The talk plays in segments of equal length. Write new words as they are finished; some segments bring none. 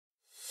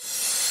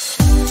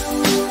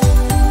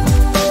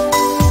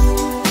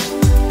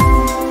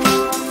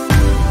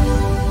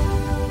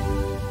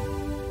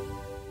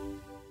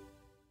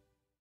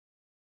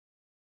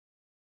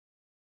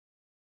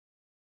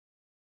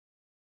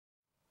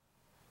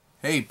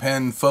Hey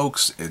pen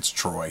folks, it's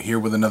Troy here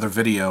with another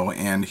video,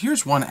 and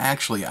here's one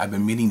actually I've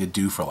been meaning to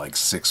do for like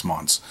 6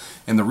 months.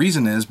 And the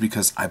reason is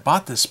because I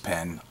bought this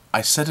pen,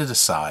 I set it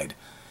aside,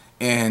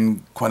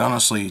 and quite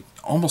honestly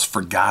almost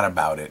forgot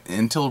about it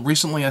until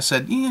recently. I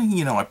said,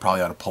 yeah, I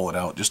probably ought to pull it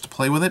out just to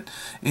play with it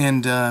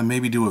and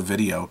maybe do a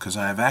video, because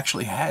I've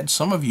actually had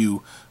some of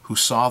you who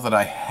saw that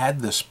I had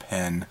this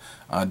pen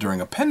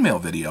during a pen mail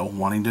video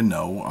wanting to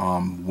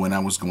know when I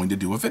was going to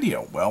do a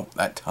video. Well,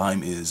 that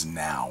time is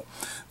now.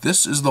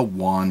 This is the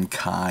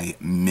Wancai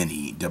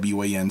Mini.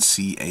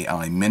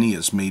 W-A-N-C-A-I. Mini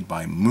is made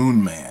by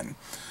Moonman.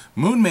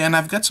 Moonman,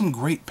 I've got some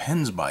great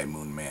pens by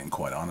Moonman,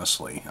 quite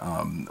honestly.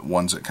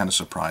 Ones that kind of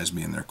surprised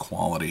me in their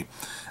quality.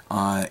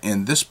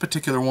 And this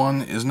particular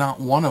one is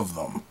not one of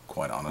them,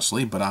 quite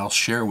honestly, but I'll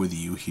share with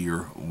you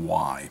here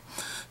why.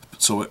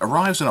 So it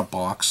arrives in a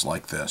box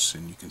like this,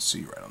 and you can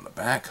see right on the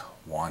back,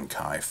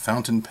 Wancai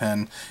fountain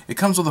pen. It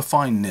comes with a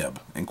fine nib,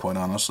 and quite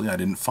honestly, I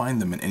didn't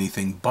find them in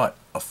anything but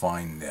a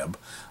fine nib.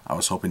 I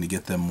was hoping to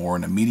get them more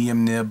in a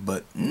medium nib,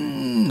 but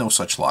no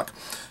such luck.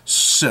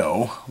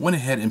 So, went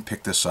ahead and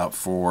picked this up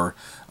for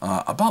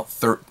about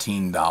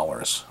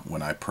 $13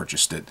 when I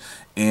purchased it.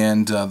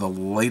 And the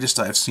latest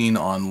I've seen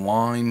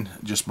online,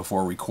 just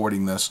before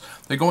recording this,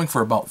 they're going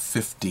for about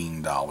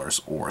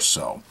 $15 or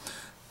so.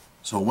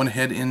 So I went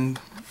ahead and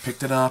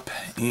picked it up,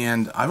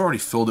 and I've already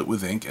filled it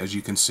with ink, as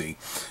you can see.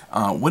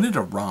 When it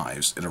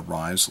arrives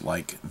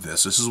like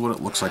this. This is what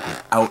it looks like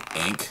without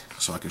ink,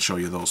 so I can show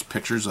you those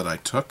pictures that I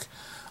took.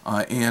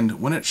 And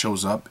when it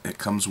shows up, it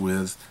comes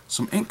with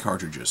some ink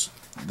cartridges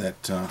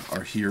that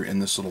are here in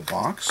this little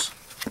box,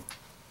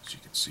 as you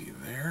can see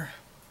there.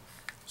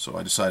 So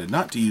I decided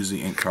not to use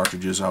the ink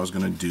cartridges. I was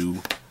going to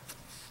do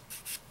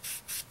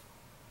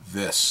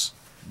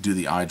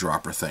the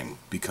eyedropper thing,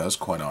 because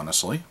quite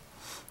honestly,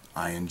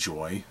 I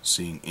enjoy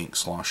seeing ink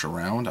slosh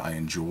around. I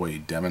enjoy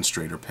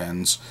demonstrator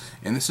pens,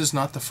 and this is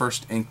not the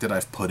first ink that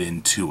I've put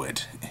into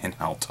it, and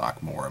I'll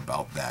talk more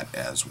about that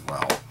as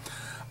well.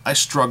 I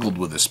struggled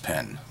with this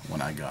pen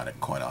when I got it,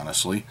 quite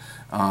honestly.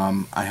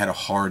 I had a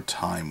hard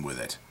time with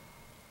it.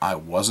 I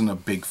wasn't a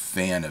big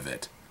fan of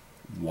it.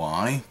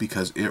 Why?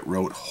 Because it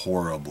wrote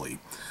horribly.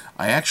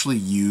 I actually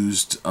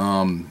used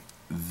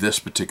this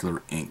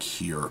particular ink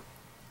here.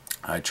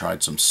 I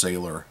tried some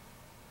Sailor.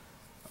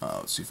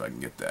 Let's see if I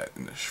can get that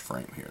in this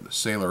frame here. The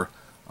Sailor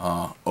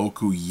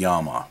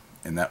Okuyama,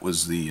 and that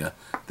was the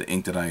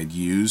ink that I had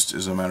used.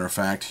 As a matter of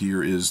fact,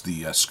 here is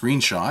the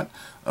screenshot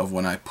of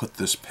when I put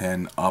this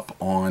pen up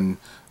on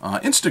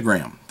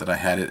Instagram, that I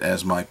had it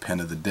as my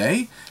pen of the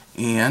day.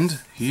 And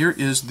here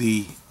is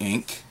the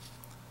ink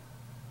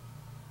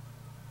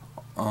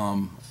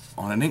on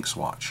an ink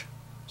swatch.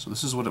 So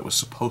this is what it was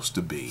supposed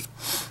to be.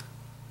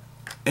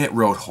 It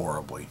wrote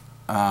horribly.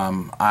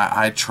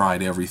 I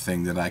tried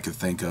everything that I could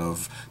think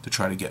of to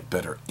try to get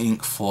better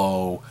ink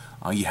flow.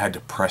 You had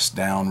to press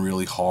down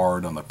really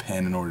hard on the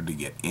pen in order to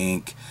get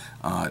ink,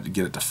 to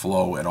get it to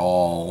flow at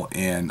all,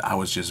 and I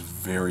was just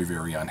very,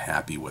 very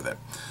unhappy with it.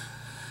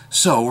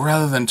 So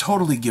rather than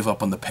totally give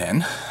up on the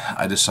pen,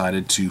 I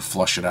decided to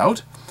flush it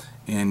out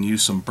and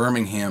use some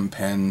Birmingham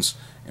pens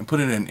and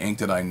put it in ink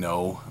that I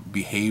know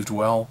behaved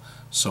well.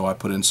 So I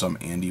put in some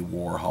Andy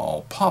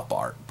Warhol Pop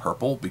Art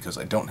Purple, because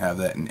I don't have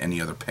that in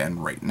any other pen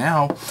right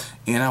now,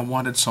 and I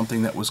wanted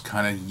something that was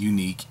kind of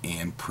unique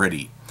and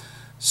pretty.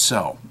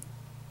 So,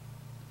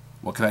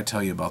 what can I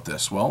tell you about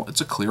this? Well, it's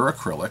a clear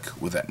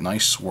acrylic with that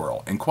nice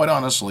swirl, and quite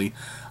honestly,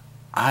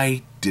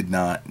 I did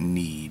not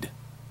need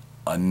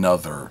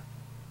another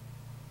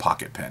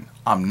pocket pen.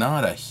 I'm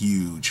not a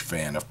huge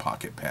fan of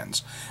pocket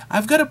pens.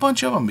 I've got a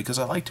bunch of them because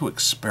I like to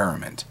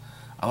experiment.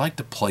 I like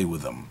to play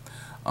with them.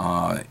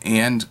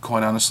 And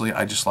quite honestly,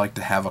 I just like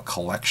to have a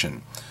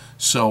collection.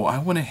 So I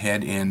went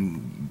ahead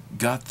and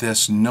got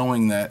this,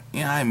 knowing that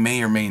I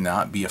may or may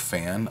not be a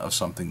fan of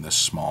something this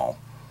small.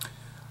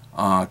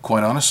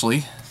 Quite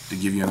honestly, to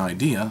give you an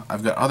idea,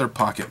 I've got other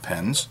pocket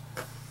pens,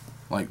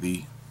 like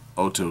the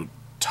Oto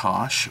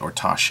Tosh, or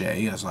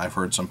Tache, as I've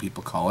heard some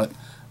people call it,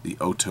 the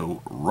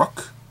Oto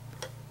Rook,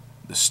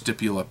 the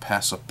Stipula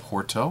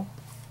Passaporto,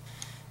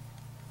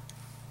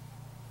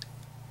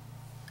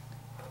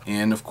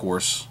 and of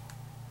course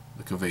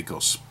the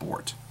Kaweco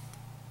Sport,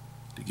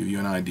 to give you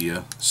an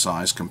idea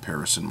size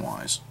comparison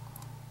wise.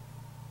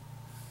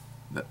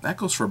 That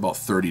goes for about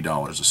 $30,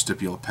 a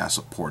Stipula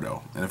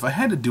Passaporto. And if I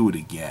had to do it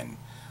again,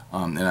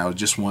 and I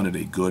just wanted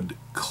a good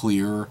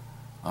clear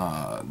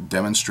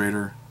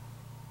demonstrator,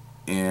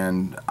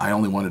 and I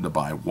only wanted to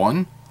buy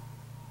one,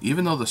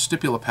 even though the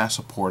Stipula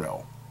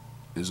Passaporto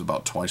is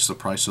about twice the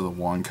price of the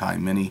Wancai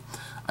Mini,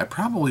 I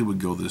probably would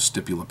go the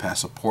Stipula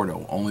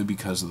Passaporto, only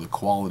because of the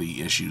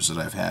quality issues that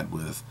I've had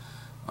with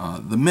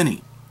the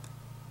Mini.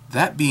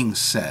 That being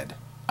said,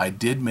 I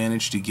did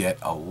manage to get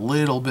a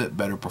little bit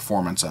better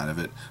performance out of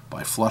it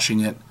by flushing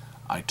it.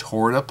 I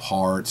tore it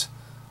apart,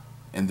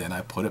 and then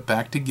I put it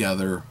back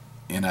together,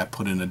 and I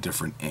put in a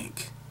different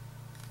ink.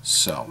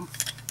 So,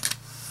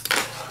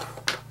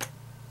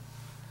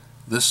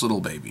 this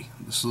little baby,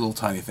 this little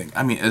tiny thing,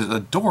 I mean, as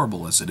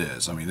adorable as it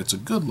is, I mean, it's a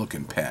good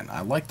looking pen.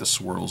 I like the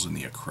swirls in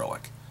the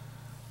acrylic.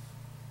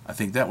 I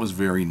think that was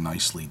very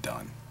nicely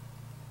done.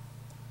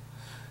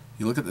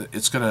 You look at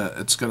it's got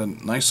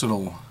a nice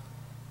little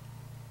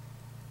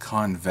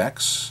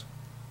convex,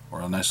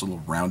 or a nice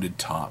little rounded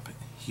top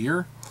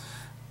here.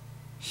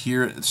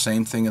 Here,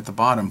 same thing at the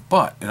bottom,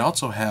 but it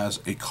also has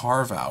a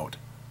carve out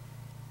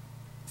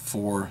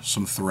for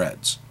some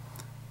threads.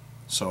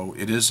 So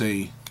it is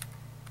a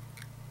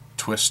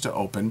twist to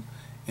open,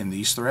 and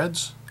these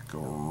threads go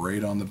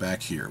right on the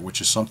back here, which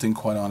is something,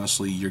 quite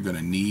honestly, you're going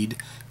to need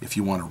if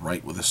you want to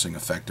write with this thing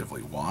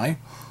effectively. Why?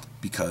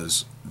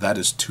 Because that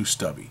is too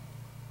stubby.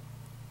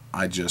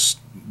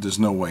 There's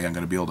no way I'm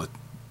going to be able to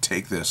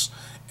take this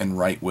and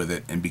write with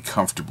it and be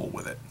comfortable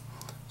with it.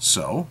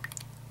 So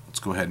let's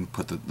go ahead and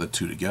put the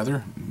two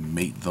together,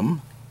 mate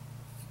them.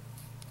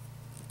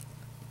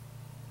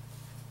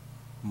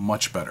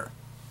 Much better.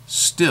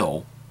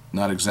 Still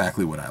not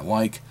exactly what I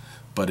like,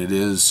 but it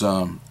is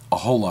a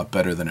whole lot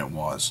better than it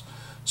was.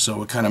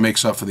 So it kind of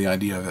makes up for the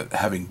idea of it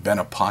having been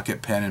a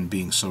pocket pen and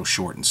being so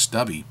short and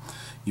stubby.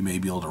 You may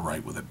be able to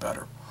write with it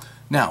better.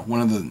 Now,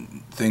 one of the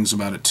things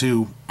about it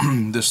too,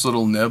 this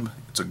little nib,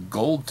 it's a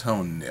gold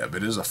tone nib.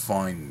 It is a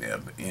fine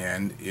nib,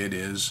 and it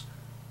is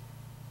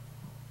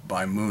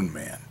by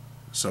Moonman.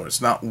 So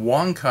it's not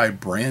Wancai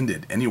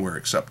branded anywhere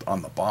except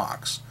on the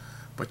box,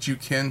 but you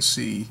can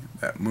see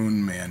that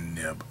Moonman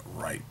nib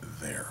right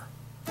there.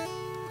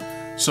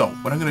 So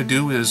what I'm going to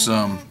do is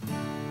I'm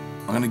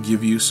going to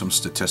give you some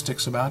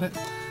statistics about it,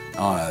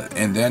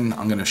 and then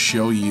I'm going to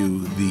show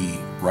you the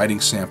writing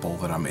sample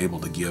that I'm able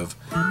to give,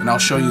 and I'll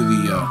show you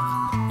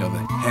the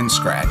the hen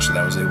scratch that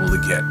I was able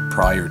to get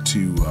prior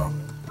to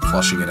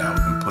flushing it out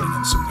and putting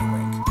in some new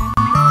ink.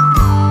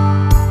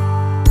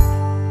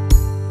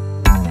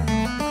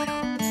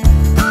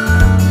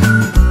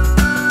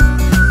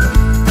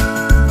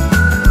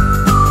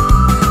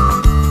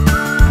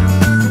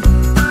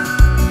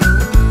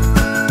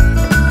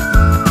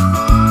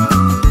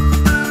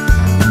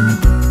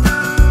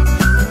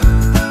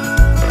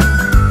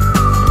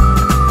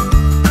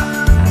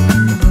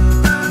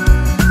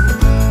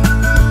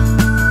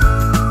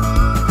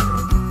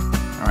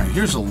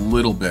 Here's a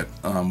little bit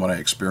what I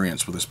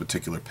experienced with this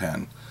particular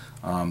pen.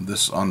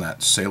 This on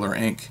that Sailor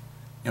ink,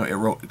 it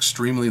wrote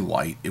extremely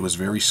light. It was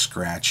very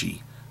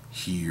scratchy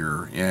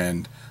here,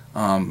 and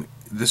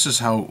this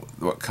is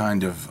what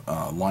kind of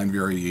line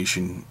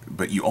variation,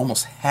 but you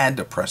almost had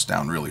to press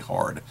down really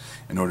hard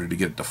in order to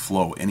get it to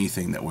flow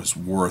anything that was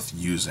worth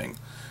using.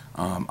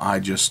 I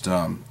just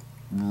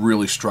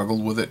really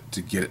struggled with it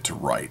to get it to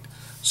write.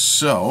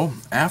 So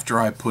after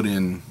I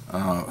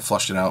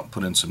flushed it out,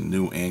 put in some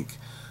new ink,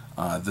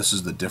 this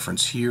is the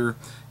difference here.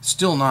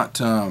 Still not,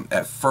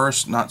 at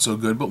first, not so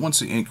good, but once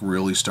the ink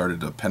really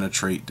started to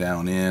penetrate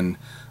down in,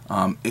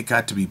 it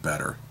got to be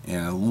better,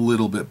 and a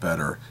little bit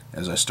better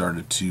as I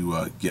started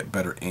to get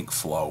better ink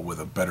flow with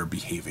a better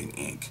behaving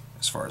ink,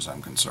 as far as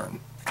I'm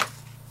concerned.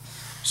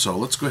 So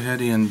let's go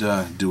ahead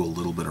and do a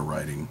little bit of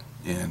writing.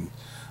 And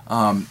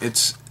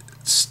it's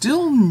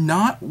still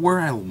not where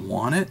I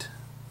want it.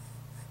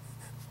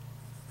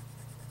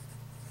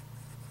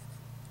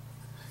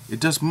 It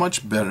does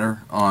much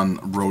better on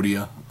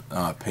Rhodia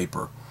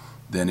paper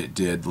than it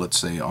did, let's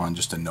say, on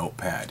just a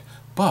notepad.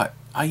 But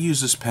I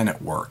use this pen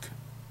at work.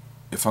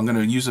 If I'm going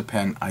to use a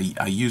pen,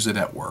 I use it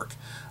at work.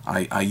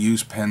 I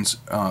use pens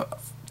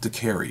to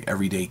carry,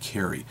 everyday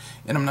carry.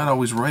 And I'm not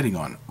always writing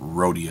on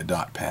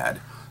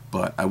Rhodia.pad.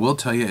 But I will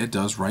tell you it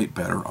does write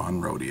better on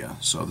Rhodia.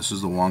 So this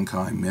is the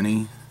Wancai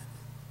Mini.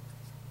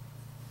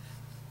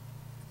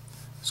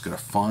 It's got a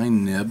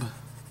fine nib.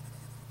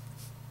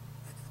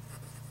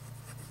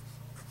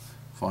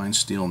 Fine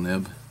steel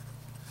nib,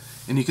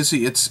 and you can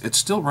see it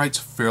still writes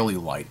fairly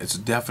light. It's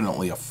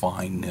definitely a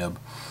fine nib.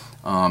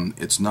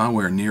 It's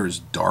nowhere near as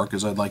dark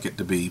as I'd like it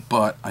to be,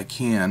 but I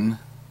can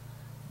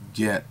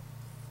get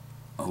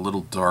a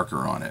little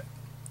darker on it.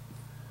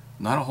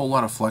 Not a whole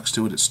lot of flex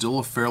to it. It's still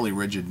a fairly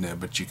rigid nib,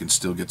 but you can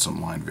still get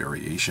some line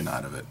variation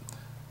out of it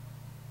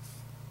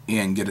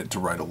and get it to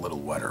write a little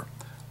wetter.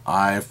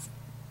 I've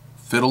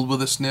fiddled with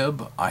this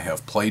nib. I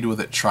have played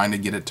with it, trying to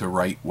get it to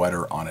write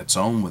wetter on its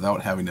own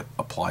without having to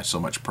apply so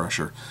much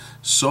pressure.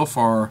 So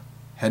far,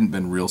 hadn't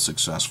been real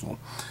successful.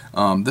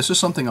 This is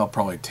something I'll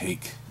probably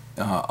take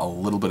a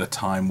little bit of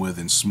time with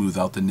and smooth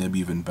out the nib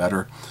even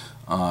better,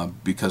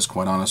 because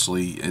quite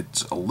honestly,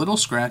 it's a little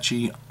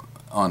scratchy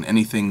on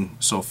anything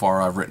so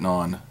far I've written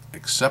on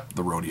except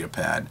the Rhodia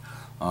pad.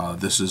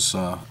 This is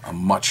a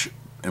much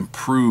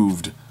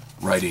improved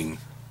writing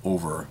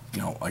over,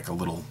 like a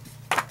little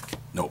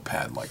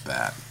notepad like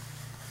that.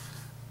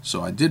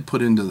 So I did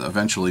put into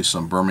eventually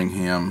some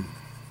Birmingham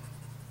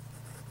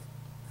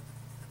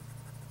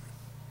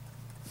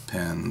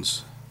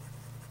pens,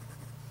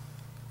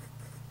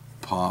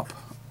 Pop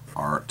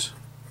Art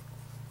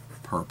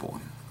Purple.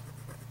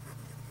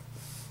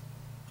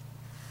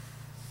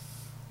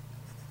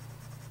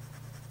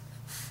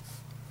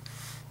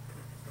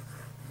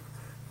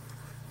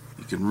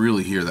 You can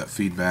really hear that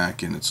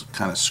feedback, and it's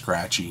kind of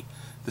scratchy.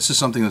 This is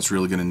something that's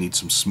really going to need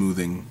some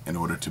smoothing in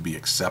order to be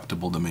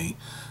acceptable to me.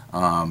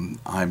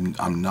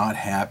 I'm not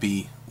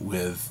happy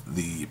with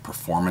the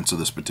performance of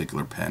this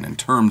particular pen in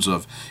terms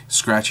of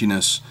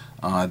scratchiness.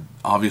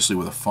 Obviously,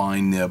 with a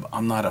fine nib,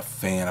 I'm not a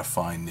fan of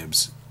fine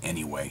nibs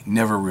anyway.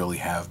 Never really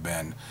have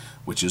been,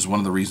 which is one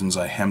of the reasons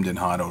I hemmed and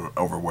hawed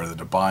over whether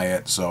to buy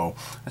it. So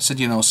I said,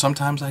 you know,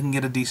 sometimes I can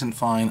get a decent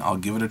fine. I'll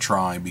give it a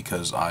try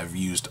because I've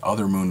used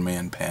other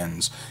Moonman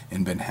pens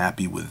and been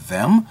happy with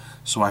them.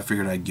 So I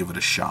figured I'd give it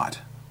a shot.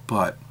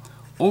 But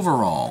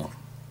overall,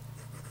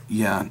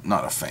 yeah,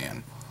 not a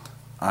fan.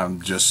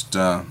 I'm just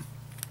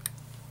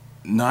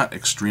not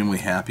extremely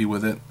happy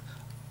with it.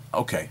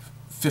 Okay,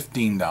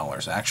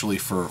 $15. Actually,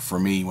 for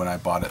me, when I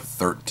bought it,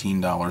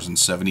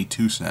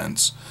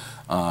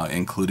 $13.72,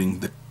 including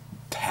the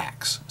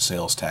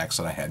sales tax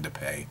that I had to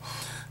pay.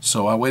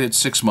 So I waited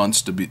 6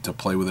 months to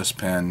play with this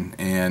pen,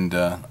 and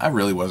I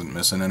really wasn't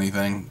missing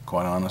anything,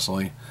 quite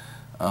honestly.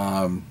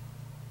 I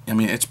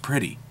mean, it's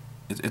pretty.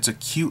 It's a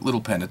cute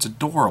little pen. It's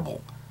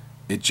adorable.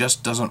 It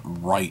just doesn't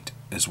write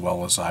as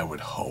well as I would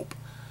hope.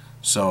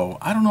 So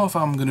I don't know if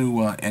I'm going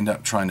to end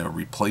up trying to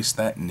replace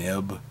that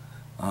nib.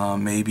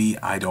 Maybe,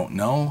 I don't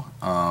know.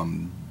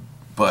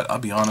 But I'll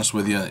be honest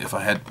with you, if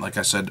I had, like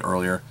I said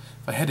earlier,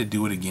 if I had to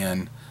do it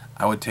again,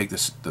 I would take the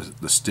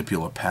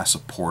Stipula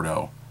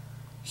Passaporto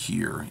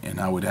here, and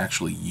I would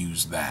actually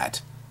use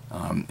that.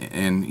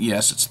 And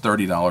yes, it's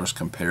 $30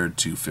 compared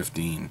to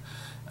 $15.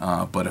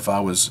 But if I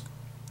was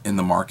in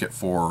the market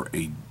for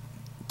a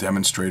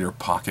demonstrator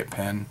pocket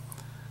pen,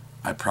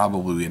 I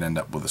probably would end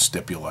up with a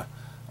Stipula,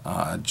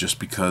 just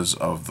because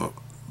of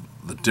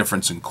the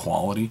difference in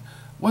quality.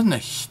 Wasn't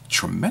a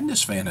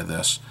tremendous fan of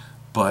this,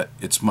 but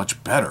it's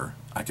much better,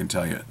 I can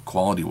tell you,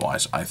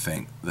 quality-wise, I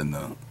think, than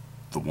the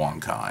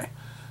Wancai.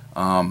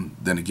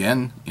 Then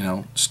again, you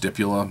know,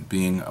 Stipula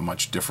being a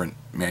much different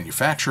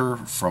manufacturer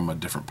from a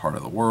different part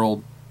of the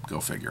world, go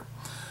figure.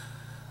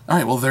 All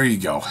right, well, there you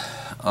go.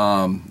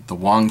 The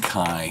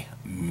Wancai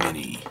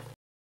Mini.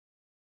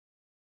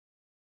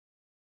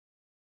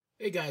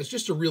 Hey guys,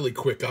 just a really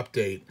quick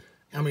update.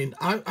 I mean,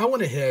 I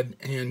went ahead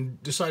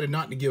and decided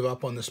not to give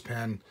up on this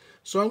pen.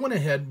 So I went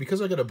ahead, because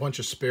I got a bunch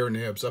of spare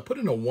nibs, I put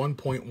in a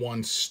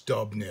 1.1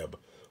 stub nib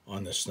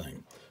on this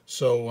thing.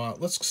 So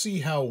let's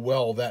see how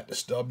well that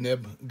stub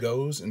nib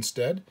goes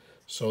instead.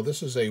 So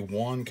this is a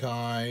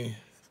Wancai.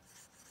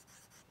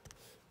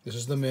 This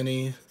is the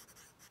Mini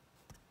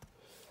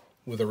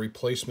with a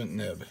replacement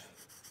nib.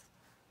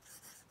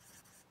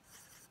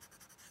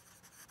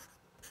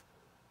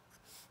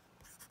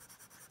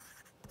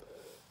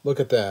 Look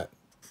at that.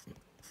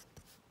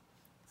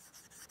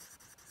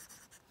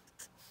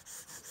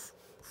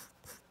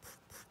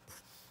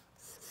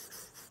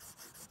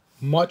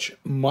 Much,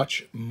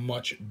 much,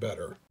 much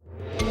better.